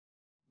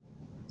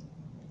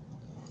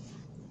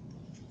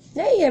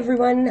Hey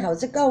everyone,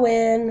 how's it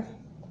going?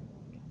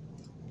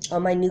 All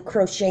my new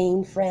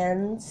crocheting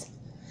friends.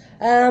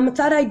 I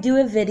thought I'd do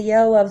a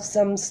video of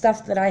some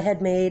stuff that I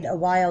had made a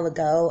while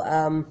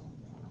ago.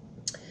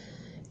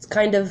 It's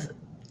kind of,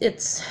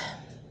 it's,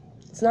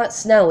 it's not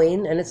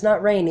snowing and it's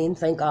not raining,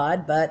 thank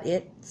God, but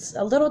it's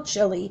a little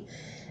chilly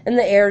and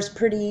the air's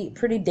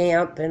pretty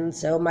damp, and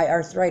so my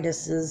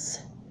arthritis is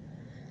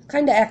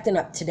kind of acting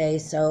up today,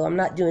 so I'm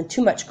not doing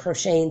too much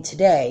crocheting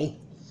today.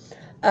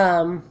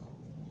 Um,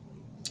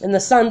 and the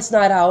sun's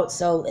not out,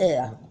 so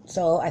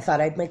I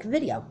thought I'd make a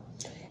video.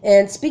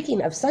 And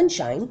speaking of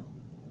sunshine,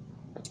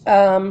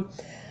 um,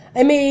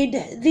 I made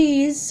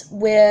these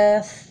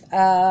with,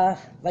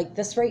 like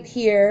this right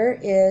here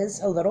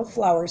is a little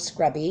flower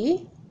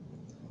scrubby.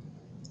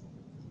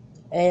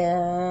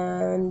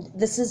 And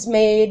this is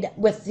made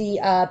with the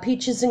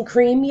peaches and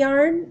cream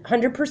yarn,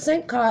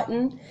 100%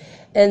 cotton.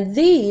 And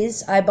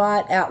these I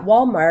bought at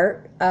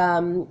Walmart.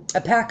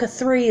 A pack of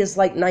 3 is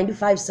like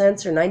 95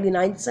 cents or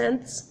 99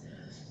 cents.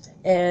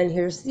 And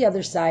here's the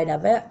other side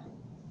of it.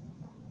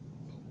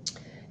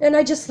 And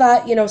I just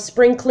thought,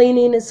 spring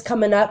cleaning is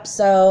coming up,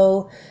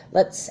 so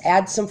let's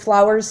add some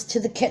flowers to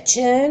the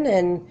kitchen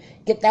and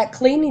get that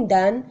cleaning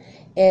done.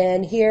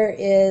 And here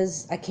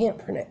is, I can't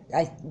pronounce,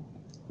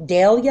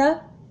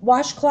 Dahlia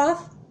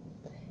washcloth,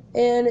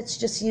 and it's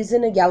just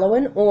using a yellow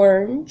and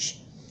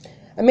orange.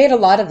 I made a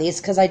lot of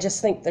these because I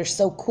just think they're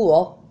so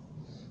cool.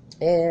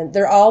 And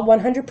they're all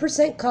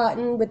 100%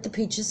 cotton with the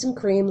peaches and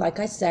cream, like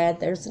I said.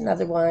 There's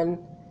another one.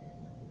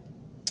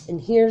 And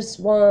here's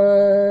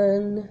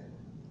one.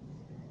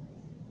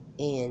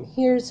 And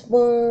here's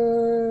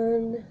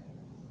one.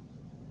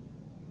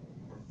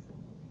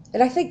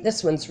 And I think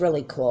this one's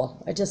really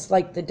cool. I just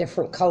like the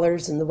different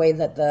colors and the way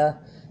that the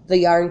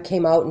yarn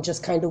came out and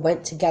just kind of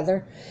went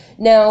together.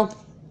 Now,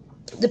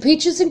 the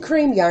peaches and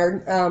cream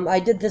yarn,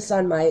 I did this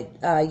on my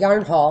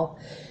yarn haul.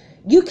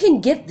 You can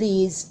get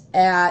these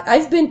at,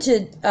 I've been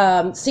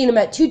to, seen them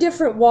at 2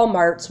 different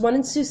Walmarts, one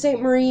in Sault Ste.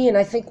 Marie, and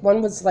I think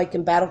one was like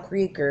in Battle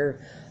Creek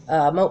or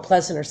Mount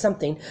Pleasant or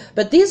something.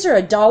 But these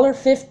are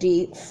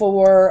 $1.50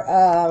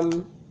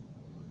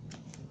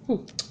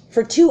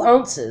 for 2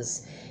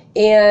 ounces.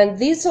 And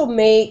these will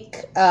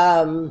make,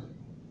 they'll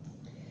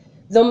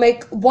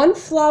make 1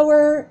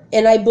 flower,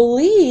 and I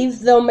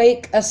believe they'll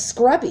make a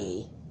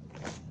scrubby.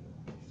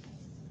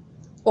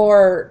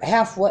 Or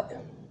half what?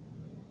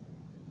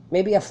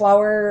 Maybe a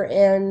flower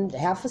and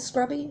half a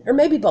scrubby? Or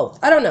maybe both.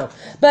 I don't know.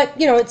 But,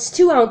 it's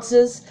 2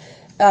 ounces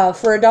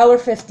for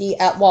 $1.50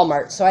 at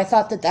Walmart. So I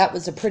thought that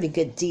was a pretty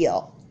good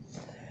deal.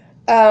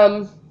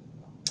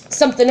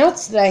 Something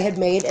else that I had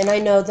made, and I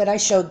know that I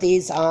showed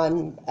these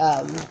on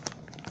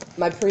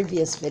my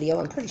previous video.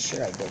 I'm pretty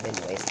sure I did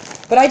anyways.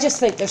 But I just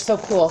think they're so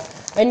cool.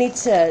 I need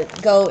to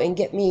go and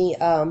get me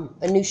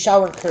a new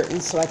shower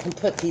curtain so I can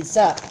put these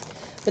up.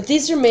 But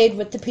these are made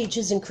with the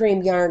peaches and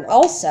cream yarn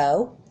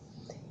also.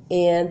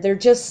 And they're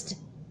just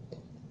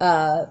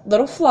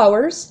little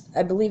flowers.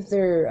 I believe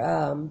they're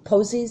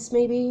posies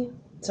maybe,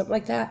 something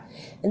like that.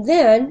 And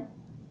then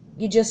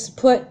you just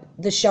put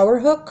the shower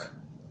hook,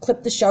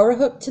 clip the shower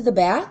hook to the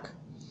back,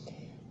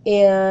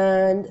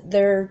 and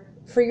they're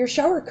for your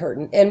shower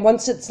curtain. And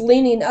once it's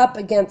leaning up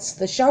against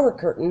the shower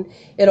curtain,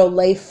 it'll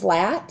lay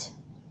flat.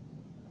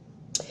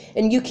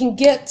 And you can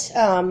get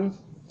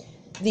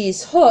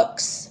these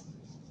hooks.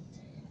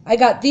 I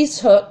got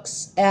these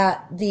hooks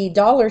at the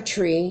Dollar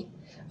Tree,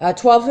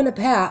 12 in a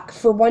pack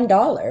for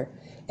 $1.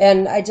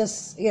 And I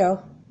just,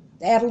 add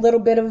a little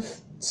bit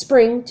of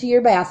spring to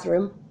your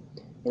bathroom,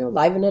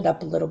 liven it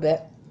up a little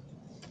bit.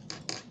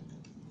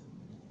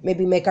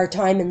 Maybe make our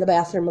time in the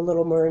bathroom a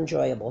little more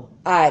enjoyable.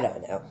 I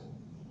don't know.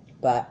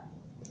 But,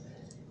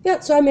 yeah,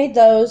 so I made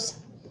those.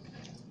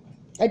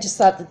 I just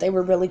thought that they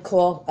were really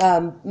cool.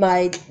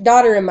 My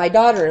daughter and my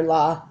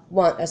daughter-in-law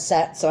want a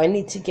set, so I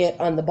need to get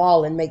on the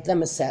ball and make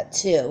them a set,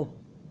 too.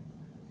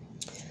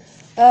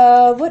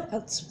 What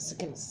else was I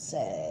going to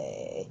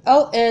say?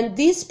 Oh, and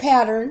these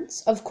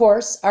patterns, of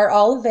course, are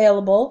all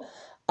available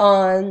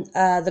on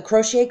the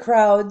Crochet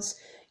Crowd's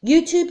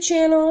YouTube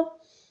channel,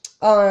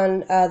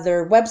 on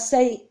their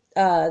website,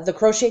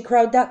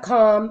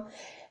 thecrochetcrowd.com,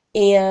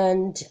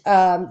 and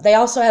they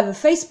also have a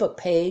Facebook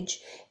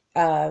page,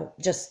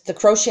 just the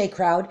Crochet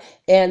Crowd,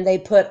 and they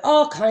put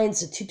all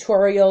kinds of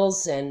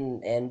tutorials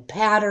and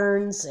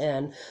patterns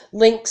and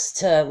links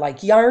to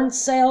like yarn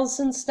sales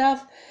and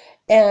stuff.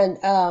 And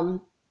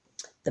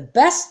the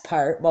best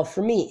part, well,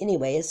 for me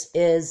anyways,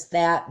 is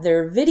that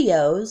their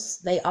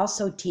videos, they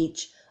also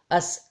teach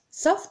us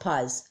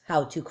Southpaws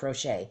how to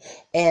crochet.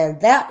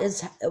 And that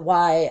is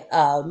why,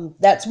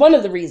 that's one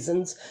of the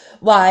reasons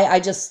why I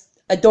just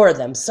adore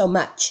them so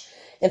much.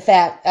 In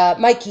fact,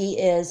 Mikey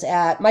is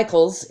at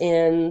Michael's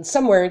in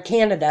somewhere in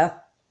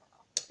Canada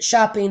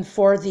shopping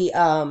for the,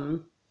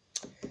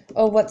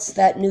 what's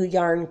that new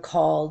yarn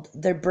called?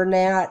 The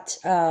Bernat,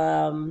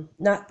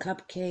 not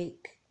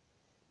cupcake,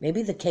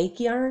 maybe the cake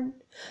yarn?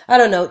 I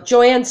don't know.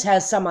 Joann's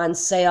has some on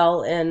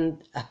sale,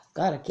 and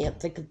God, I can't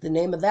think of the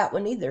name of that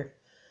one either.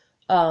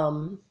 I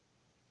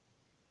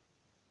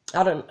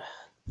don't,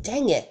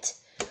 dang it.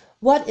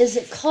 what is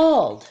it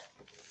called?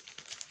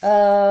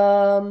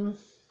 The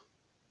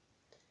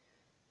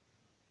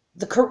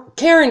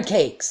Karen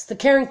Cakes. The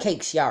Karen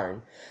Cakes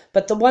yarn.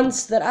 But the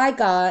ones that I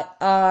got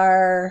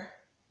are,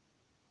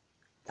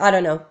 I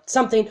don't know,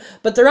 something.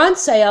 But they're on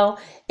sale,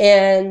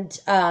 and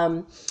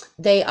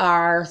they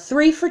are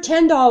 3 for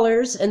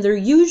 $10, and they're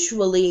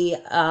usually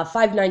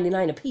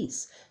 $5.99 a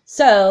piece.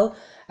 So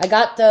I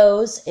got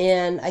those,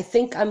 and I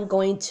think I'm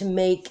going to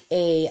make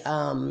a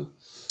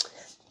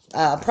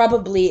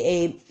probably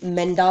a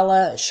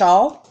mandala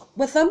shawl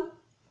with them.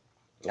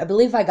 I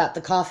believe I got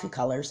the coffee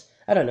colors.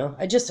 I don't know.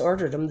 I just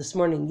ordered them this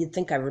morning. You'd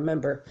think I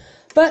remember.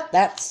 But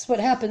that's what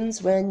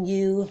happens when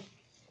you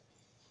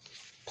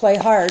play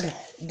hard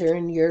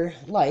during your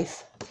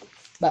life.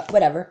 But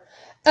whatever.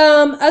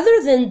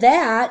 Other than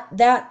that,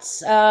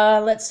 that's,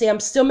 let's see, I'm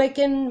still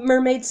making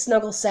mermaid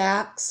snuggle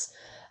sacks.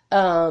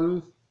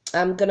 I'm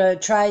going to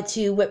try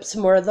to whip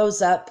some more of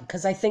those up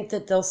because I think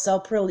that they'll sell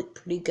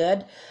pretty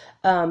good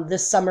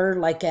this summer,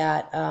 like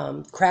at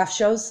craft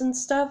shows and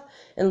stuff,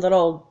 and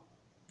little,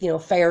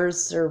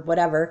 fairs or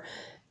whatever.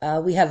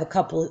 We have a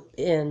couple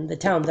in the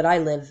town that I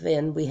live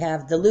in. We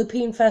have the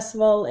Lupine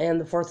Festival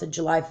and the 4th of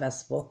July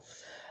Festival.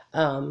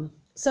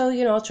 So,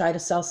 I'll try to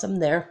sell some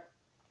there.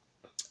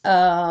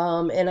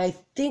 And I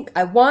think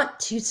I want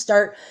to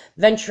start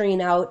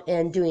venturing out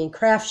and doing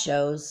craft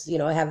shows,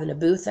 having a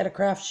booth at a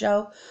craft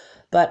show.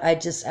 But I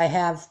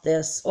have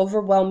this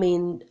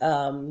overwhelming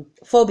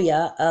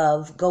phobia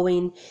of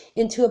going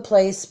into a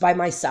place by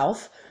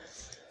myself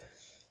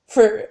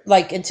for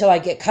until I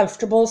get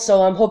comfortable.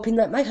 So I'm hoping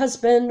that my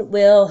husband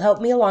will help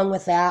me along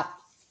with that,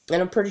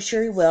 and I'm pretty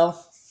sure he will.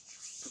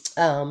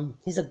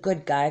 He's a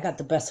good guy. I got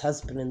the best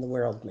husband in the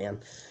world, man.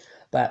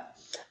 But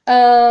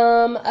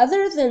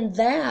other than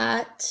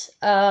that,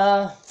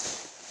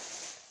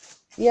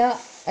 yeah,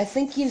 I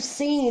think you've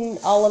seen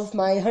all of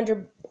my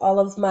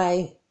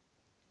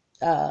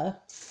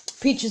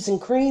peaches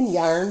and cream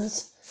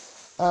yarns.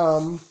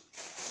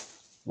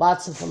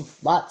 Lots of them,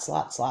 lots.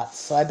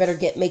 So I better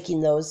get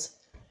making those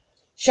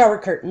shower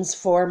curtains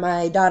for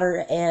my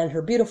daughter and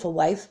her beautiful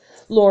wife,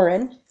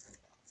 Lauren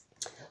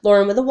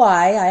with a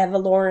Y. I have a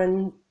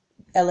Lauren,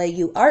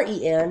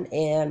 Lauren,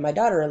 and my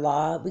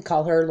daughter-in-law, we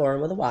call her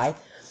Lauren with a Y.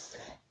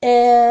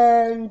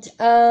 And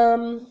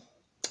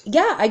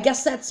yeah, I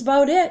guess that's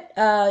about it.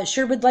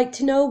 Sure would like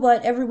to know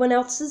what everyone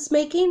else is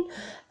making.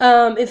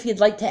 If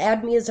you'd like to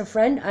add me as a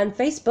friend on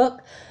Facebook,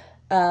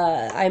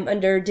 I'm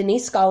under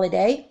Denise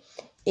Galladay.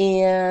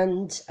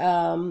 And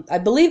I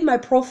believe my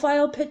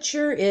profile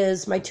picture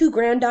is my 2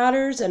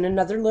 granddaughters and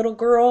another little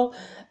girl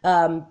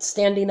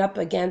standing up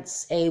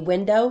against a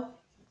window.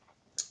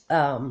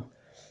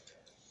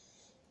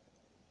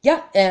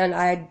 Yeah, and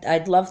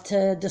I'd love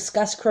to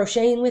discuss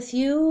crocheting with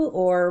you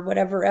or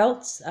whatever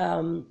else.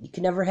 You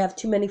can never have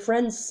too many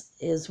friends,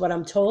 is what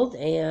I'm told,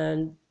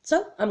 and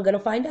so I'm going to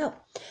find out.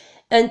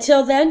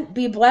 Until then,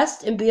 be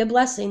blessed and be a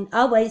blessing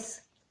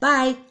always.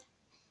 Bye.